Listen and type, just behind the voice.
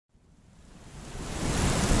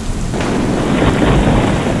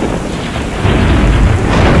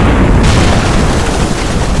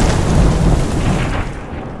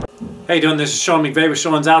How you doing? This is Sean McVeigh with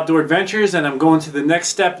Sean's Outdoor Adventures, and I'm going to the next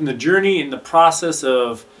step in the journey in the process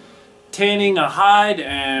of tanning a hide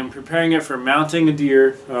and preparing it for mounting a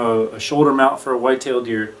deer, a shoulder mount for a white-tailed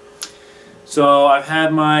deer. So I've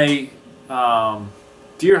had my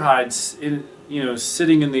deer hides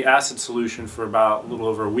sitting in the acid solution for about a little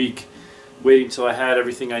over a week, waiting until I had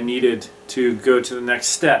everything I needed to go to the next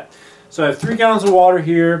step. So I have 3 gallons of water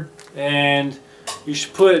here, and you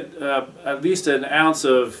should put at least an ounce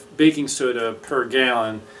of baking soda per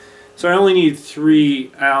gallon. So I only need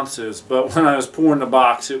 3 ounces, but when I was pouring the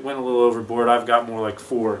box it went a little overboard. I've got more like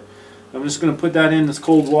 4. I'm just going to put that in this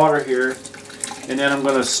cold water here, and then I'm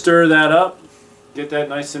going to stir that up, get that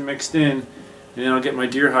nice and mixed in, and then I'll get my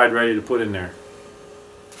deer hide ready to put in there.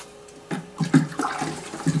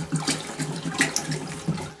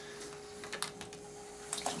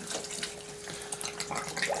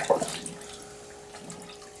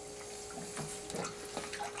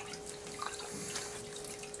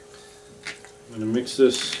 I'm going to mix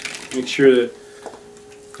this, make sure that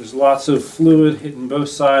there's lots of fluid hitting both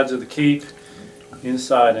sides of the cape,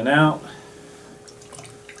 inside and out.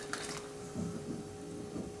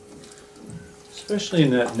 Especially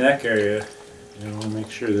in that neck area, you want to make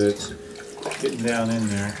sure that it's getting down in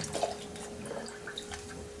there.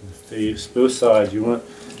 The face, both sides, you want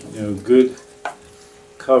good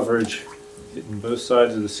coverage hitting both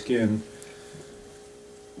sides of the skin.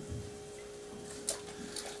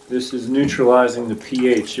 This is neutralizing the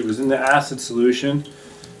pH. It was in the acid solution,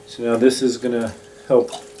 so now this is going to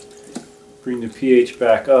help bring the pH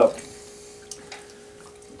back up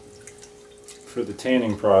for the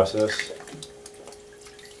tanning process.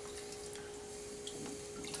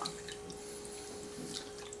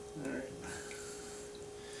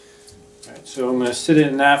 Alright, so I'm going to sit it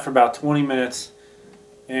in that for about 20 minutes,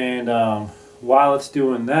 and while it's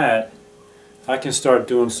doing that, I can start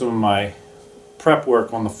doing some of my prep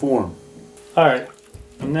work on the form. Alright,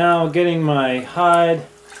 I'm now getting my hide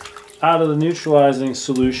out of the neutralizing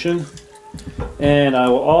solution, and I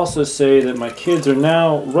will also say that my kids are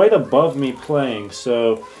now right above me playing,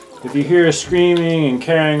 so if you hear screaming and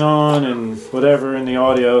carrying on and whatever in the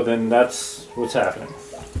audio, then that's what's happening.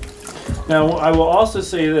 Now I will also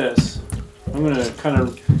say this, I'm going to kind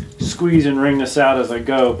of squeeze and wring this out as I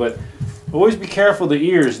go, but always be careful the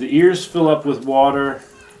ears. The ears fill up with water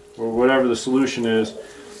or whatever the solution is,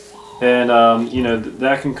 and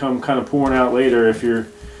that can come kind of pouring out later if you're.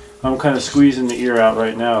 I'm kind of squeezing the ear out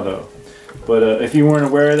right now though, but if you weren't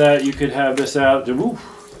aware of that, you could have this out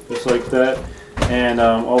just like that, and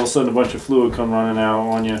all of a sudden a bunch of fluid come running out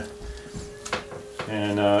on you,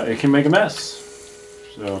 and it can make a mess.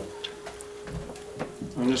 So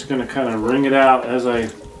I'm just going to kind of wring it out as I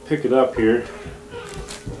pick it up here.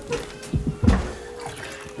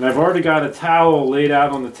 And I've already got a towel laid out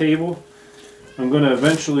on the table. I'm going to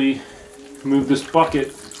eventually move this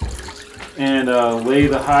bucket and lay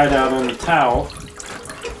the hide out on the towel.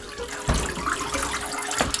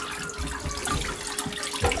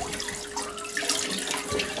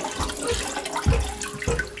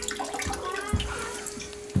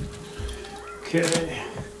 Okay.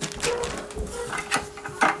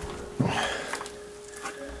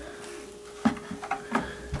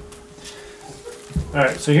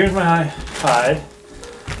 Alright, so here's my hide.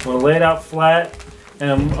 I'm going to lay it out flat,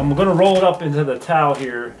 and I'm going to roll it up into the towel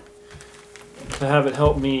here to have it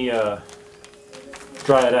help me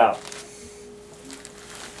dry it out.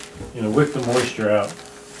 Wick the moisture out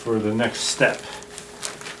for the next step.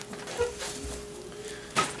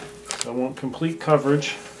 So I want complete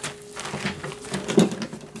coverage.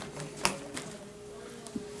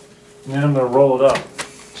 And then I'm going to roll it up,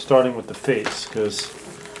 starting with the face, because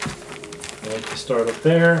I like to start up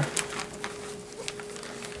there.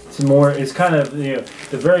 It's kind of the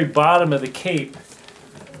very bottom of the cape.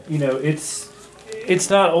 It's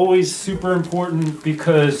not always super important,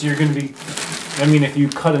 because you're going to be,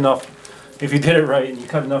 if you did it right and you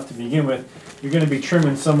cut enough to begin with, you're going to be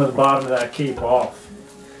trimming some of the bottom of that cape off.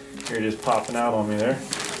 Here it is popping out on me there.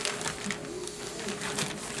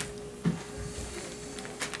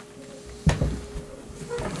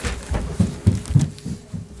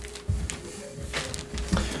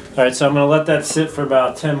 Alright, so I'm going to let that sit for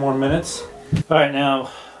about 10 more minutes. Alright,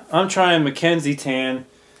 now I'm trying Mackenzie tan.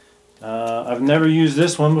 I've never used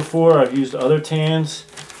this one before. I've used other tans.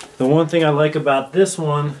 The one thing I like about this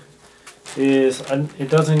one is it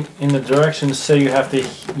doesn't in the directions say you have to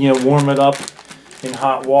warm it up in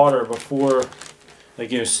hot water before,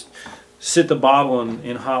 sit the bottle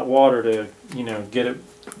in hot water to get it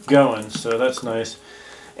going. So that's nice.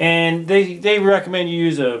 And they recommend you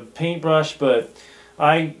use a paintbrush, but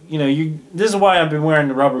this is why I've been wearing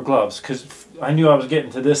the rubber gloves, because I knew I was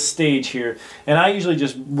getting to this stage here, and I usually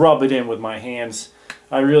just rub it in with my hands.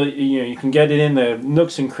 I really, you can get it in the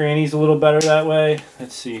nooks and crannies a little better that way.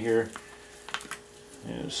 Let's see here.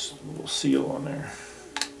 There's a little seal on there.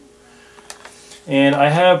 And I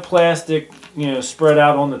have plastic, spread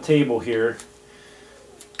out on the table here,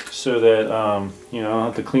 so that I don't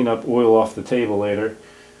have to clean up oil off the table later.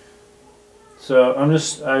 So I'm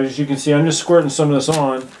just, as you can see, I'm just squirting some of this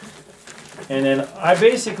on, and then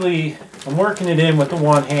I'm working it in with the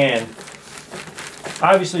one hand.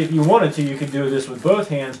 Obviously, if you wanted to, you could do this with both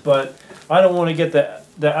hands, but I don't want to get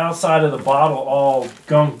the outside of the bottle all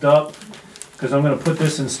gunked up, because I'm going to put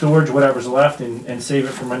this in storage, whatever's left, and save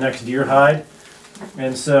it for my next deer hide.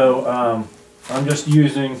 And so I'm just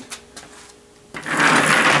using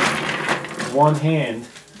one hand,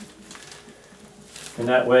 and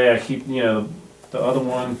that way I keep, the other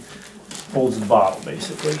one holds the bottle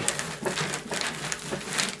basically.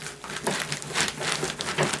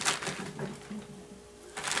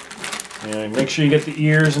 And make sure you get the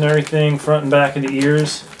ears and everything, front and back of the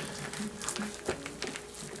ears.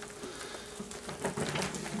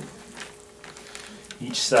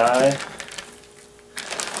 Each side.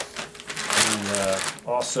 And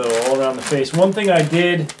also all around the face. One thing I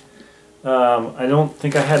did, I don't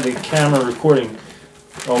think I had the camera recording.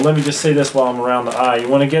 Oh, let me just say this while I'm around the eye. You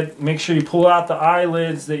want to make sure you pull out the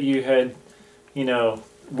eyelids that you had,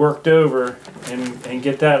 worked over, and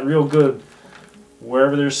get that real good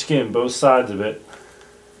wherever there's skin, both sides of it.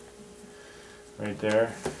 Right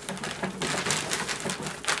there.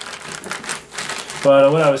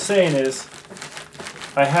 But what I was saying is,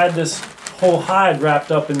 I had this whole hide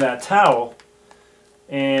wrapped up in that towel,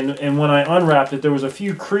 and when I unwrapped it, there was a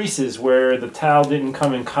few creases where the towel didn't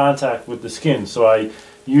come in contact with the skin, so I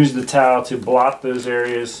used the towel to blot those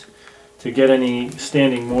areas to get any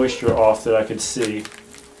standing moisture off that I could see.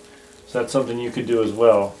 So that's something you could do as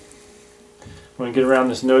well. I'm going to get around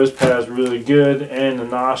this nose pads really good, and the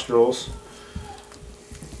nostrils.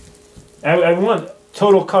 I want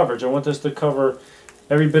total coverage. I want this to cover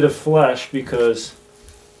every bit of flesh, because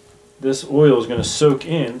this oil is going to soak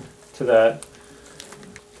in to that.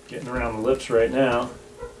 Getting around the lips right now.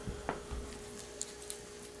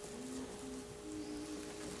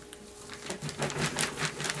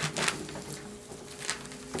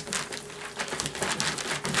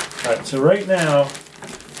 Alright, so right now,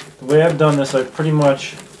 the way I've done this, I've pretty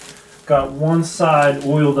much got one side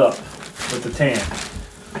oiled up with the tan.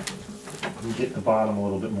 Let me get the bottom a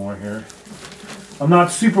little bit more here. I'm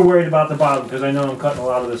not super worried about the bottom, because I know I'm cutting a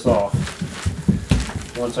lot of this off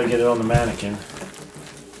once I get it on the mannequin.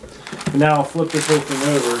 And now I'll flip this whole thing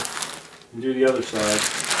over and do the other side.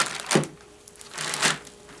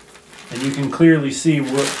 And you can clearly see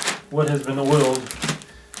what has been oiled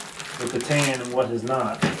with the tan and what has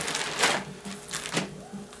not.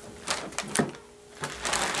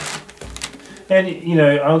 And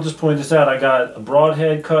I'll just point this out. I got a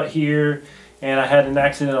broadhead cut here, and I had an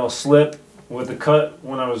accidental slip with the cut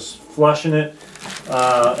when I was flushing it.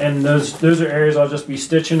 And those are areas I'll just be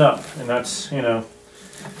stitching up, and that's,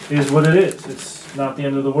 is what it is. It's not the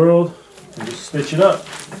end of the world. You just stitch it up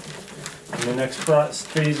in the next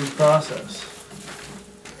phase of the process.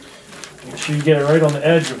 Make sure you get it right on the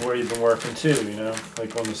edge of where you've been working too,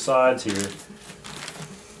 like on the sides here.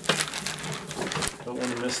 Don't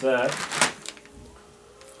want to miss that.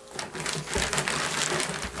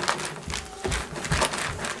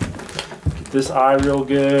 Get this eye real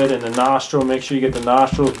good, and the nostril. Make sure you get the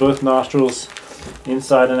nostrils, both nostrils,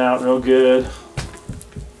 inside and out real good.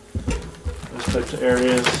 Those types of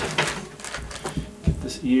areas. Get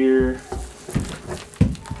this ear.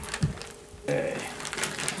 Okay.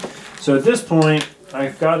 So at this point,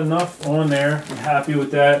 I've got enough on there. I'm happy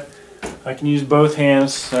with that. I can use both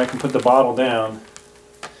hands so I can put the bottle down.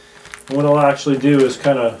 And what I'll actually do is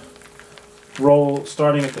kind of roll,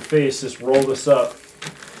 starting at the face, just roll this up.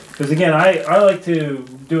 Because again, I like to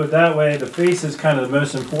do it that way. The face is kind of the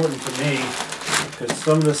most important to me, because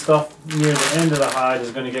some of the stuff near the end of the hide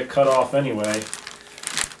is going to get cut off anyway.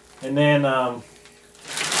 And then I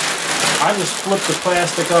just flip the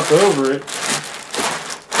plastic up over it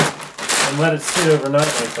and let it sit overnight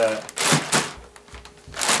like that.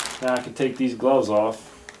 Now I can take these gloves off.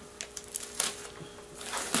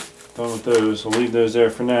 Done with those. I'll leave those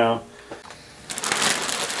there for now.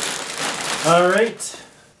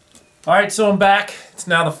 Alright, so I'm back. It's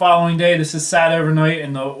now the following day. This is sat overnight,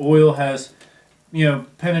 and the oil has,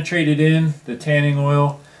 penetrated in, the tanning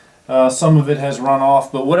oil. Some of it has run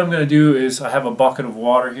off, but what I'm going to do is I have a bucket of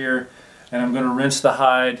water here, and I'm going to rinse the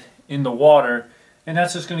hide in the water, And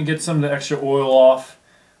that's just going to get some of the extra oil off,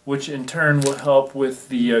 which in turn will help with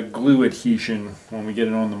the glue adhesion when we get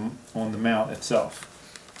it on the mount itself.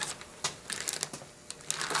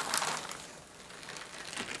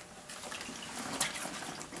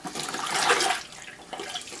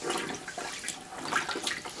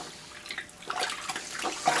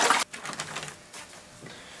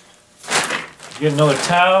 Get another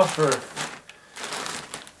towel for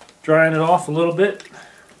drying it off a little bit.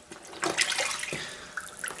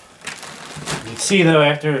 You can see though,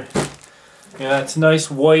 after, you know, that's nice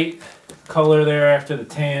white color there after the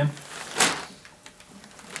tan.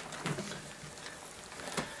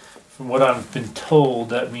 From what I've been told,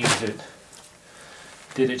 that means it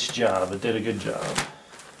did its job. It did a good job.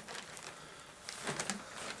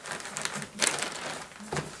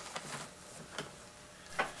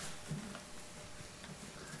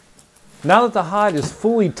 Now that the hide is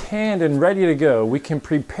fully tanned and ready to go, we can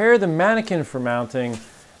prepare the mannequin for mounting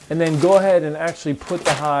and then go ahead and actually put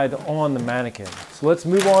the hide on the mannequin. So let's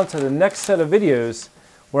move on to the next set of videos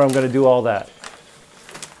where I'm going to do all that.